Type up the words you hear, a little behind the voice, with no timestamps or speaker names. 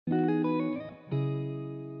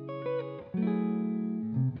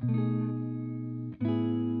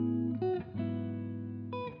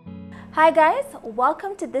Hi guys,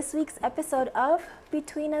 welcome to this week's episode of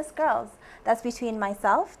Between Us Girls. That's between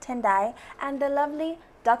myself, Tendai, and the lovely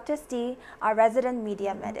Dr. Stee, our resident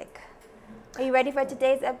media medic. Are you ready for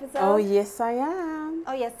today's episode? Oh yes, I am.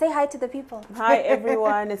 Oh yes, say hi to the people. Hi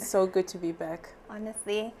everyone, it's so good to be back.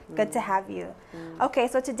 Honestly, good to have you. Okay,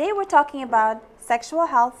 so today we're talking about sexual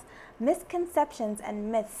health, misconceptions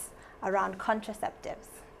and myths around contraceptives.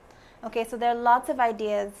 Okay, so there are lots of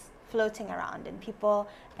ideas floating around, and people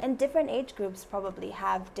in different age groups probably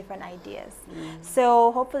have different ideas.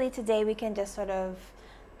 So hopefully today we can just sort of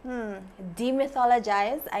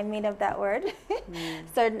demythologize, I made up that word,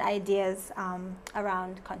 certain ideas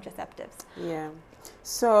around contraceptives. Yeah.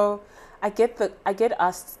 So I get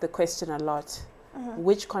asked the question a lot.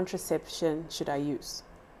 Which contraception should I use?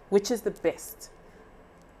 Which is the best?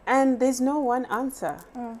 And there's no one answer.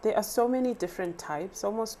 There are so many different types,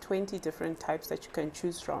 almost 20 different types that you can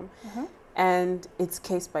choose from. And it's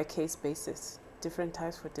case by case basis. Different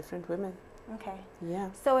types for different women. Okay. Yeah.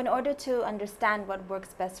 So in order to understand what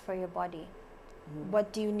works best for your body,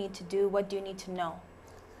 what do you need to do? What do you need to know?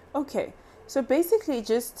 Okay. So basically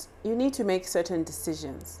just you need to make certain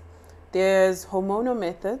decisions. There's hormonal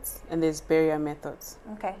methods and there's barrier methods.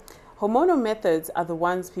 Okay. Hormonal methods are the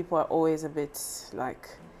ones people are always a bit like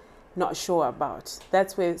not sure about.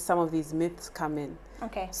 That's where some of these myths come in.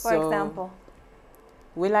 Okay. For example?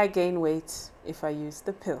 Will I gain weight if I use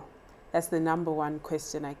the pill? That's the number one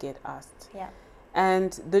question I get asked. Yeah.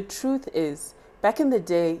 And the truth is, back in the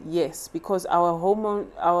day, yes, because our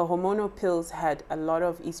hormonal pills had a lot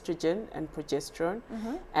of estrogen and progesterone,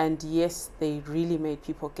 and yes, they really made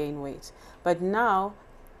people gain weight. But now,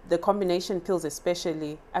 the combination pills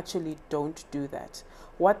especially actually don't do that.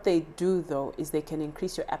 What they do though is they can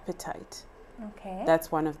increase your appetite. Okay.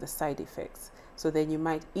 That's one of the side effects. So then you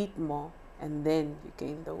might eat more and then you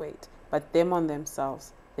gain the weight. But them on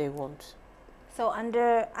themselves, they won't. So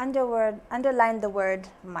underline the word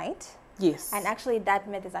might. Yes. And actually that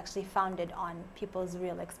myth is actually founded on people's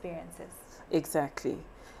real experiences. Exactly.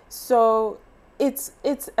 So it's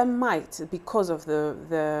a might because of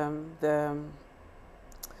the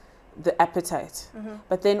appetite.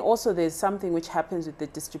 But then also there's something which happens with the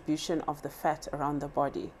distribution of the fat around the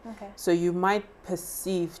body. Okay. So you might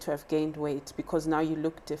perceive to have gained weight because now you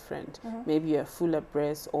look different. Maybe you have fuller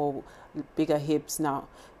breasts or bigger hips now,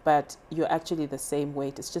 but you're actually the same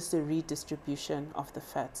weight. It's just a redistribution of the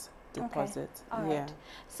fat deposit. Okay. All Yeah. right.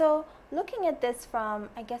 So looking at this from,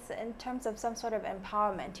 I guess, in terms of some sort of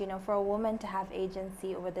empowerment, you know, for a woman to have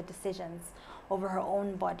agency over the decisions over her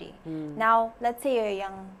own body. Now, let's say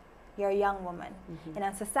you're a young woman. In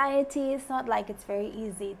our society, it's not like it's very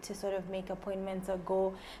easy to sort of make appointments or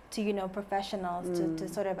go to, you know, professionals to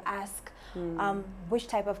sort of ask which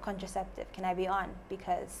type of contraceptive can I be on,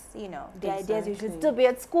 because, you know, the idea is you should still be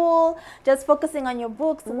at school, just focusing on your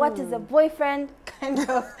books. What is a boyfriend? Kind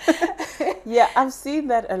of. Yeah, I've seen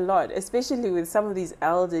that a lot, especially with some of these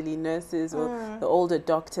elderly nurses or the older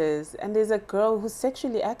doctors. And there's a girl who's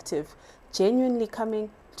sexually active, genuinely coming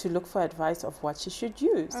to look for advice of what she should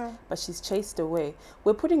use, but she's chased away.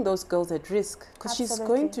 We're putting those girls at risk because she's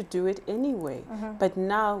going to do it anyway. But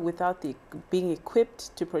now, without being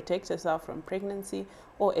equipped to protect herself from pregnancy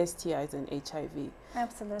or STIs and HIV.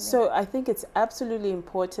 Absolutely. So I think it's absolutely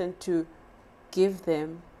important to give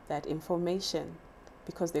them that information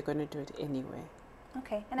because they're going to do it anyway.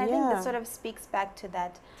 Okay, and I think this sort of speaks back to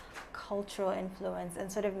that cultural influence and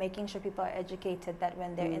sort of making sure people are educated that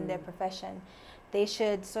when they're in their profession, they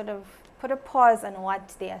should sort of put a pause on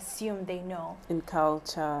what they assume they know. In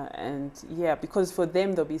culture, and because for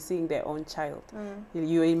them, they'll be seeing their own child.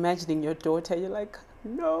 You're imagining your daughter, you're like,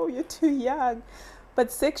 no, you're too young.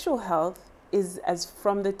 But sexual health is as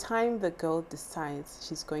from the time the girl decides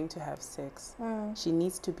she's going to have sex, she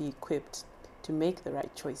needs to be equipped to make the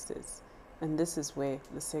right choices. And this is where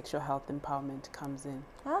the sexual health empowerment comes in.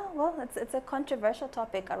 Ah, well, it's a controversial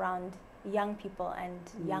topic around young people and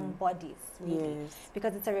young bodies, really,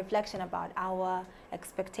 because it's a reflection about our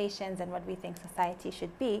expectations and what we think society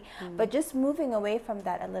should be. But just moving away from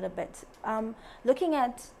that a little bit, looking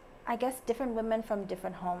at, I guess, different women from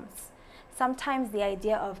different homes. Sometimes the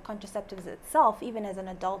idea of contraceptives itself, even as an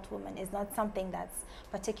adult woman, is not something that's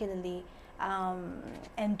particularly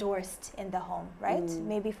endorsed in the home, right?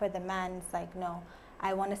 Maybe for the man, it's like, no,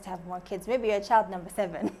 I want us to have more kids. Maybe you're child number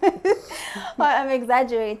 7. Or I'm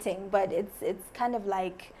exaggerating, but it's kind of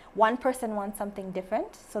like one person wants something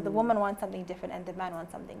different. So the woman wants something different and the man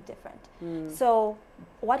wants something different. So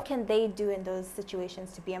what can they do in those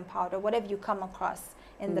situations to be empowered? Or what have you come across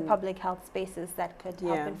in the public health spaces that could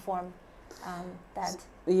help inform that?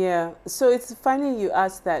 Yeah, so it's funny you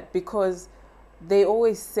asked that because they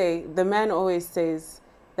always say, the man always says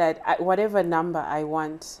that whatever number I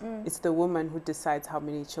want, it's the woman who decides how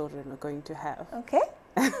many children we're going to have. Okay.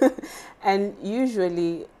 And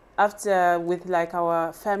usually after, with like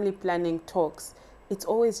our family planning talks, it's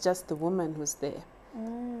always just the woman who's there.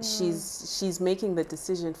 She's making the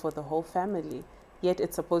decision for the whole family, yet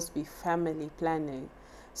it's supposed to be family planning.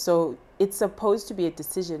 So it's supposed to be a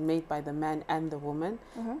decision made by the man and the woman,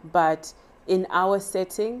 but in our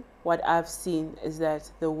setting, what I've seen is that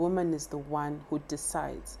the woman is the one who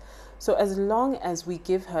decides. So as long as we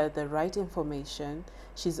give her the right information,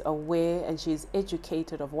 she's aware and she's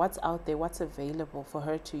educated of what's out there, what's available for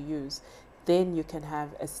her to use, then you can have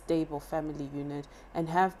a stable family unit and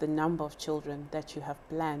have the number of children that you have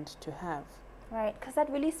planned to have. Right, because that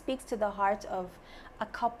really speaks to the heart of a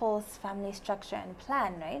couple's family structure and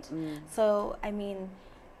plan, right? So, I mean,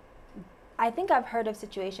 I think I've heard of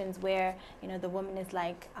situations where, you know, the woman is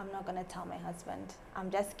like, I'm not going to tell my husband. I'm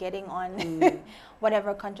just getting on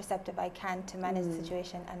whatever contraceptive I can to manage the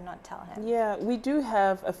situation and not tell him. Yeah, we do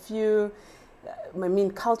have a few, I mean,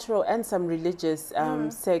 cultural and some religious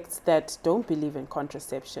sects that don't believe in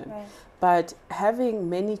contraception. Right. But having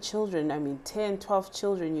many children, I mean, 10, 12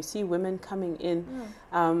 children, you see women coming in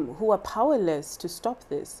who are powerless to stop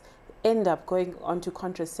this, end up going onto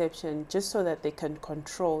contraception just so that they can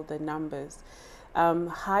control the numbers.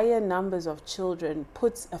 Higher numbers of children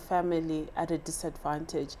puts a family at a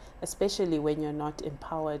disadvantage, especially when you're not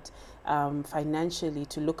empowered financially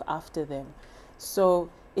to look after them. So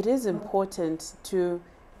it is important to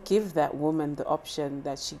give that woman the option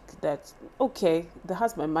that okay, the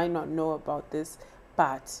husband might not know about this,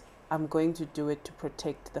 but I'm going to do it to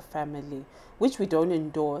protect the family, which we don't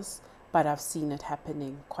endorse, but I've seen it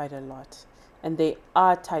happening quite a lot. And there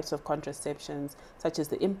are types of contraceptions, such as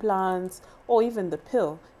the implants or even the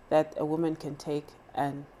pill that a woman can take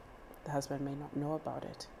and the husband may not know about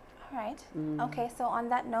it. All right. Okay, so on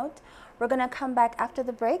that note, we're going to come back after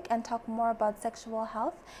the break and talk more about sexual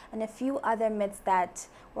health and a few other myths that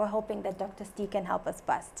we're hoping that Dr. Stee can help us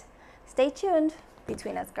bust. Stay tuned.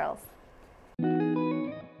 Between Us Girls.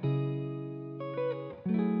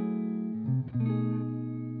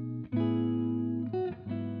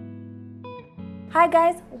 Hi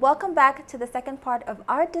guys, welcome back to the second part of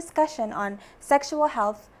our discussion on sexual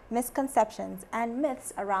health, misconceptions, and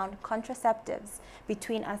myths around contraceptives.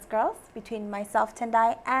 Between Us Girls, between myself,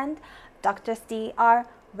 Tendai, and Dr. Stee, our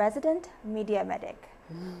resident media medic.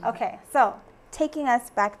 Okay, so taking us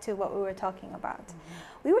back to what we were talking about.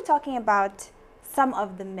 We were talking about some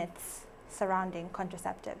of the myths surrounding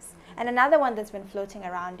contraceptives. And another one that's been floating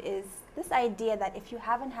around is this idea that if you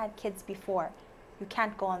haven't had kids before, you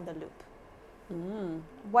can't go on the loop.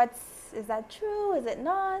 Is that true? Is it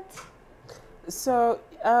not? So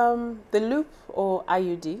the loop, or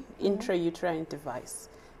IUD, intrauterine device,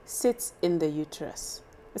 sits in the uterus.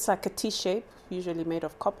 It's like a T-shape, usually made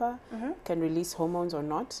of copper, can release hormones or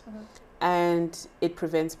not, and it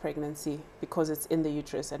prevents pregnancy because it's in the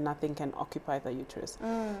uterus and nothing can occupy the uterus.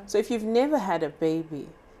 So if you've never had a baby,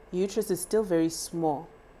 uterus is still very small,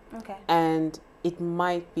 and it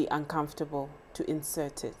might be uncomfortable to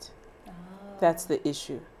insert it. That's the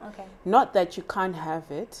issue. Not that you can't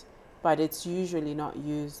have it, but it's usually not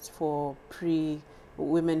used for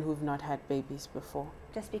women who've not had babies before.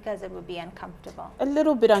 Just because it would be uncomfortable. A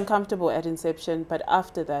little bit uncomfortable at inception, but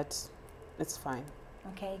after that, it's fine.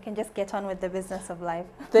 Okay, you can just get on with the business of life.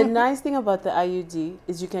 The nice thing about the IUD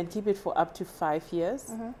is you can keep it for up to 5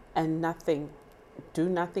 years and do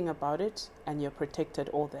nothing about it, and you're protected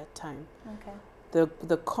all that time.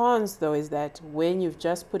 The cons, though, is that when you've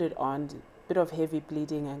just put it on, bit of heavy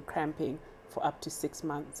bleeding and cramping for up to 6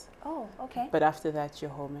 months. Oh, okay. But after that,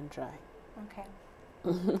 you're home and dry. Okay.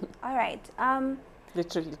 All right.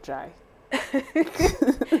 Literally dry.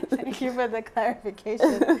 Thank you for the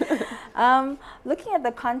clarification. Looking at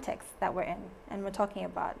the context that we're in, and we're talking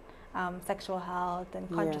about sexual health and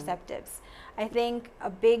contraceptives, I think a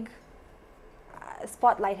big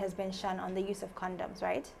spotlight has been shone on the use of condoms,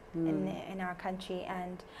 right? In our country,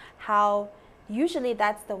 and how usually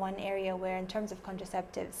that's the one area where, in terms of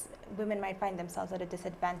contraceptives, women might find themselves at a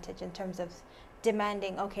disadvantage in terms of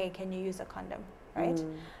demanding, okay, can you use a condom, right?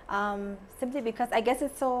 Simply because I guess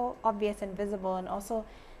it's so obvious and visible, and also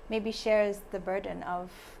maybe shares the burden of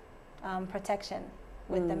protection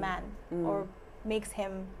with the man, or makes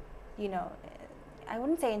him, you know, I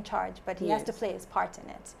wouldn't say in charge, but he has to play his part in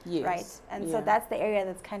it, right? And so that's the area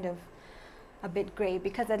that's kind of a bit gray,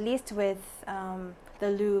 because at least with the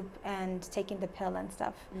loop and taking the pill and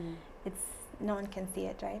stuff, no one can see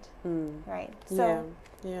it, right? Right. So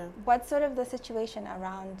what's sort of the situation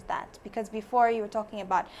around that? Because before you were talking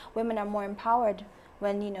about women are more empowered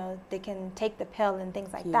when, you know, they can take the pill and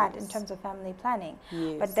things like that in terms of family planning.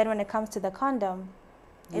 But then when it comes to the condom,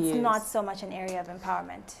 it's not so much an area of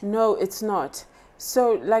empowerment. No, it's not.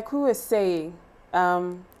 So like we were saying,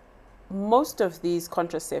 most of these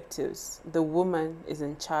contraceptives, the woman is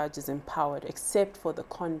in charge, is empowered, except for the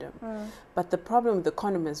condom. But the problem with the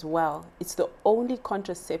condom as well, it's the only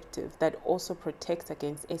contraceptive that also protects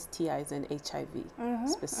against STIs and HIV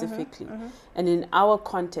specifically. And in our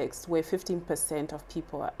context, where 15% of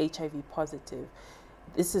people are HIV positive,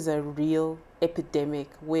 this is a real epidemic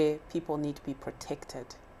where people need to be protected.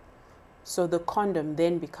 So the condom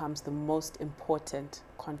then becomes the most important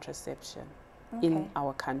contraception in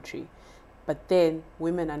our country. But then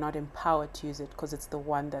women are not empowered to use it because it's the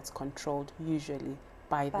one that's controlled usually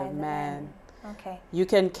by the man. You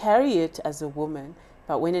can carry it as a woman,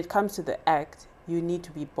 but when it comes to the act, you need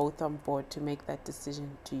to be both on board to make that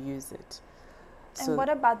decision to use it. And what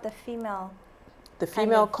about the female? The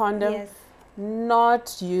female condom,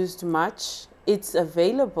 not used much. It's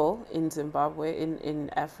available in Zimbabwe, in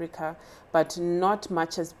Africa, but not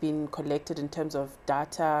much has been collected in terms of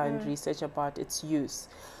data and research about its use.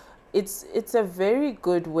 It's a very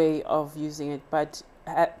good way of using it, but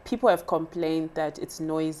people have complained that it's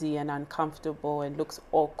noisy and uncomfortable and looks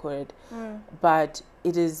awkward. But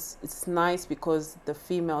it's nice because the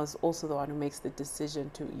female is also the one who makes the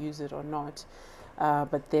decision to use it or not.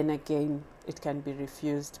 But then again, it can be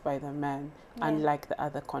refused by the man, unlike the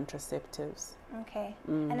other contraceptives.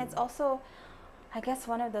 And it's also, I guess,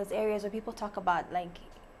 one of those areas where people talk about like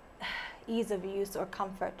ease of use or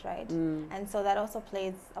comfort, right? And so that also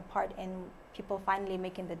plays a part in people finally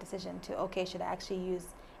making the decision to, okay, should I actually use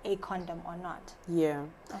a condom or not?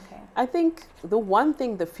 I think the one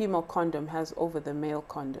thing the female condom has over the male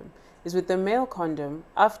condom is with the male condom,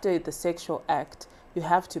 after the sexual act, you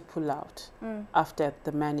have to pull out after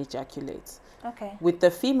the man ejaculates. With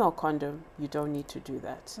the female condom, you don't need to do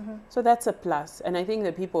that. So that's a plus. And I think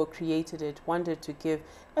the people who created it wanted to give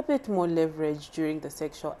a bit more leverage during the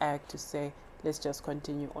sexual act to say, let's just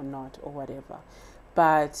continue or not or whatever.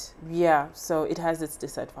 But yeah, so it has its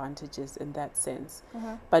disadvantages in that sense.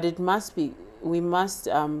 But we must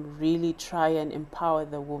really try and empower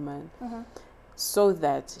the woman so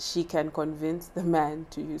that she can convince the man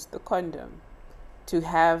to use the condom, to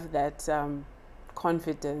have that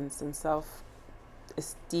confidence and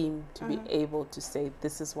self-esteem to be able to say,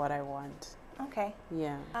 this is what I want.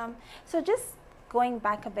 So just going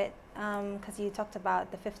back a bit, because you talked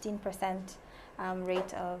about the 15%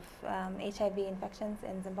 rate of HIV infections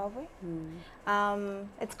in Zimbabwe.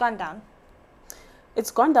 It's gone down. It's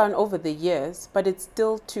gone down over the years, but it's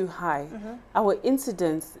still too high. Our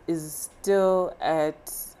incidence is still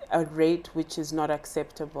at a rate which is not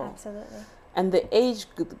acceptable. Absolutely. And the age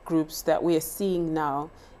groups that we are seeing now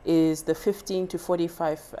is the 15 to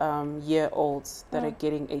 45 year olds that are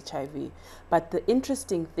getting HIV. But the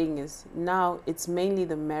interesting thing is now it's mainly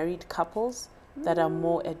the married couples that are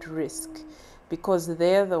more at risk, because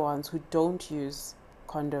they're the ones who don't use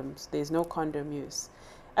condoms. There's no condom use.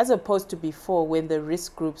 As opposed to before, when the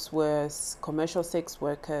risk groups were commercial sex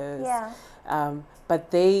workers. But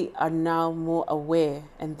they are now more aware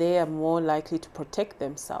and they are more likely to protect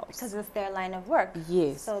themselves. Because it's their line of work.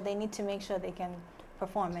 Yes. So they need to make sure they can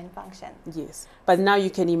perform and function. Yes. But now you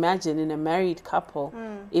can imagine in a married couple,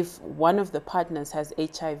 if one of the partners has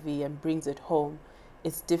HIV and brings it home,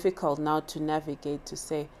 it's difficult now to navigate to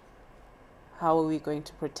say, how are we going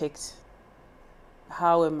to protect?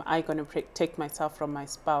 How am I going to protect myself from my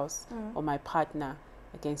spouse or my partner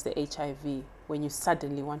against the HIV when you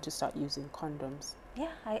suddenly want to start using condoms? Yeah,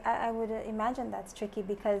 I would imagine that's tricky,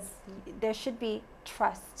 because there should be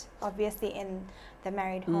trust, obviously, in the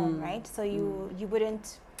married home, right? So you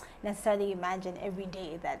wouldn't necessarily imagine every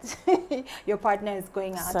day that your partner is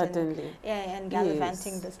going out suddenly and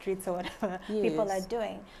gallivanting the streets or whatever people are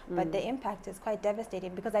doing. But the impact is quite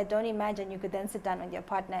devastating, because I don't imagine you could then sit down with your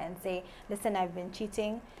partner and say, listen, I've been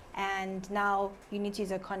cheating and now you need to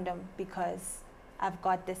use a condom because I've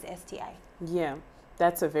got this STI. Yeah,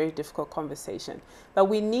 that's a very difficult conversation. But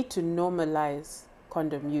we need to normalize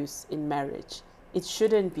condom use in marriage. It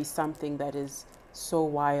shouldn't be something that is so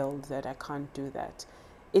wild that I can't do that.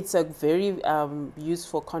 It's a very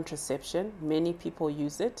useful contraception. Many people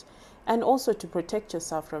use it. And also to protect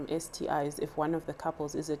yourself from STIs if one of the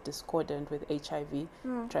couples is discordant with HIV,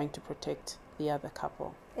 trying to protect the other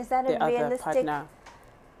couple. Is that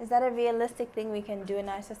a realistic thing we can do in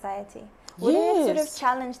our society? Wouldn't it sort of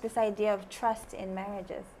challenge this idea of trust in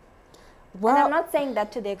marriages? Well, and I'm not saying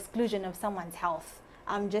that to the exclusion of someone's health.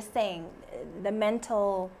 I'm just saying the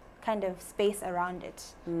mental kind of space around it.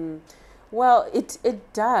 Well,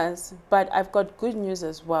 it does, but I've got good news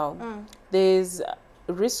as well. There's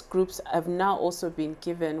risk groups have now also been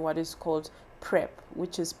given what is called PrEP,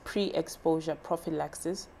 which is pre-exposure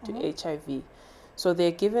prophylaxis to HIV. So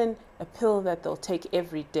they're given a pill that they'll take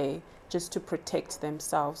every day just to protect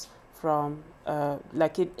themselves from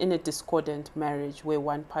like in a discordant marriage where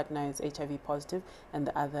one partner is HIV positive and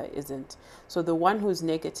the other isn't. So the one who's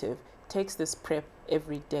negative takes this PrEP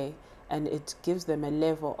every day, and it gives them a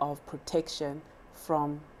level of protection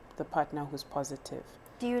from the partner who's positive.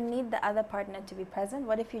 Do you need the other partner to be present?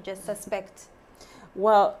 What if you just suspect?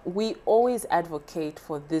 Well, we always advocate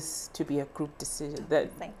for this to be a group decision, that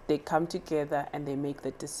they come together and they make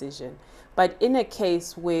the decision. But in a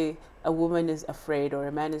case where a woman is afraid or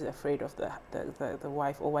a man is afraid of the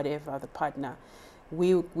wife or whatever, the partner,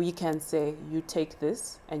 we can say, you take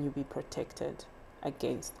this and you'll be protected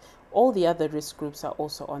against. All the other risk groups are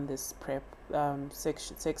also on this PrEP,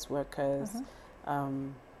 sex workers,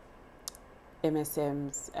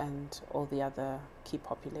 MSMs, and all the other key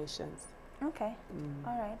populations. Okay,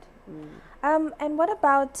 all right. And what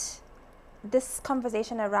about this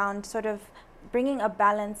conversation around sort of bringing a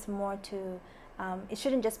balance more to, it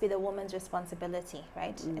shouldn't just be the woman's responsibility,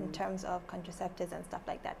 right, in terms of contraceptives and stuff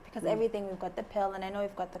like that, because everything, we've got the pill and I know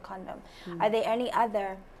we've got the condom. Are there any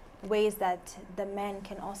other ways that the men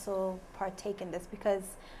can also partake in this? Because,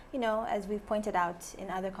 you know, as we've pointed out in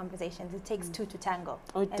other conversations, it takes two to tango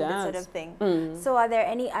and this sort of thing. So are there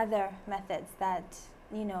any other methods that,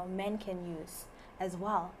 you know, men can use as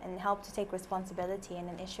well and help to take responsibility in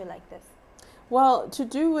an issue like this? Well, to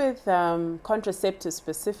do with contraceptives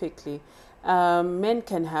specifically, men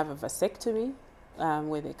can have a vasectomy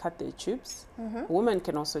where they cut their tubes. Women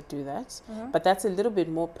can also do that, but that's a little bit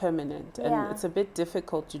more permanent, and it's a bit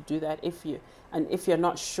difficult to do that if you're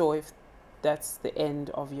not sure if that's the end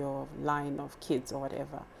of your line of kids or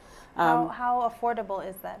whatever. How affordable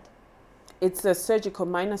is that? It's a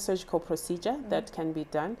minor surgical procedure that can be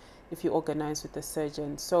done if you organize with the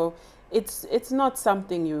surgeon. So it's not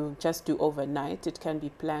something you just do overnight. It can be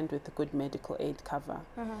planned with a good medical aid cover.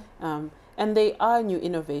 And there are new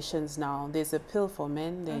innovations now. There's a pill for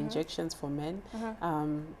men, there are injections for men,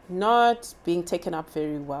 not being taken up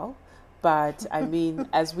very well. But I mean,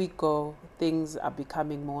 as we go, things are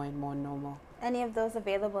becoming more and more normal. Any of those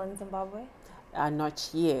available in Zimbabwe? Not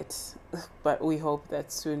yet, but we hope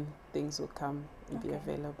that soon things will come and be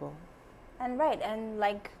available. And and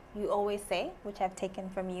like you always say, which I've taken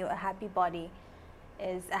from you, a happy body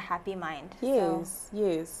is a happy mind. Yes,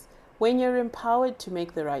 yes. When you're empowered to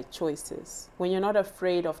make the right choices, when you're not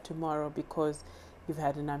afraid of tomorrow because you've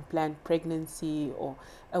had an unplanned pregnancy, or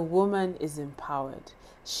a woman is empowered,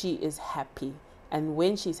 she is happy. And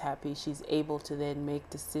when she's happy, she's able to then make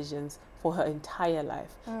decisions for her entire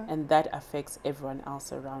life. And that affects everyone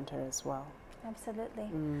else around her as well. Absolutely.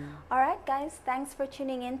 All right, guys, thanks for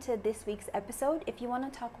tuning in to this week's episode. If you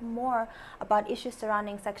want to talk more about issues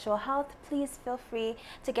surrounding sexual health, please feel free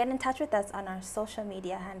to get in touch with us on our social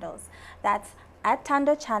media handles. That's at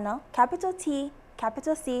Thando Channel, capital T,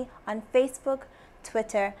 capital C, on Facebook,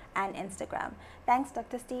 Twitter, and Instagram. Thanks,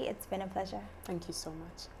 Dr. Stee. It's been a pleasure. Thank you so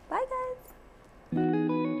much.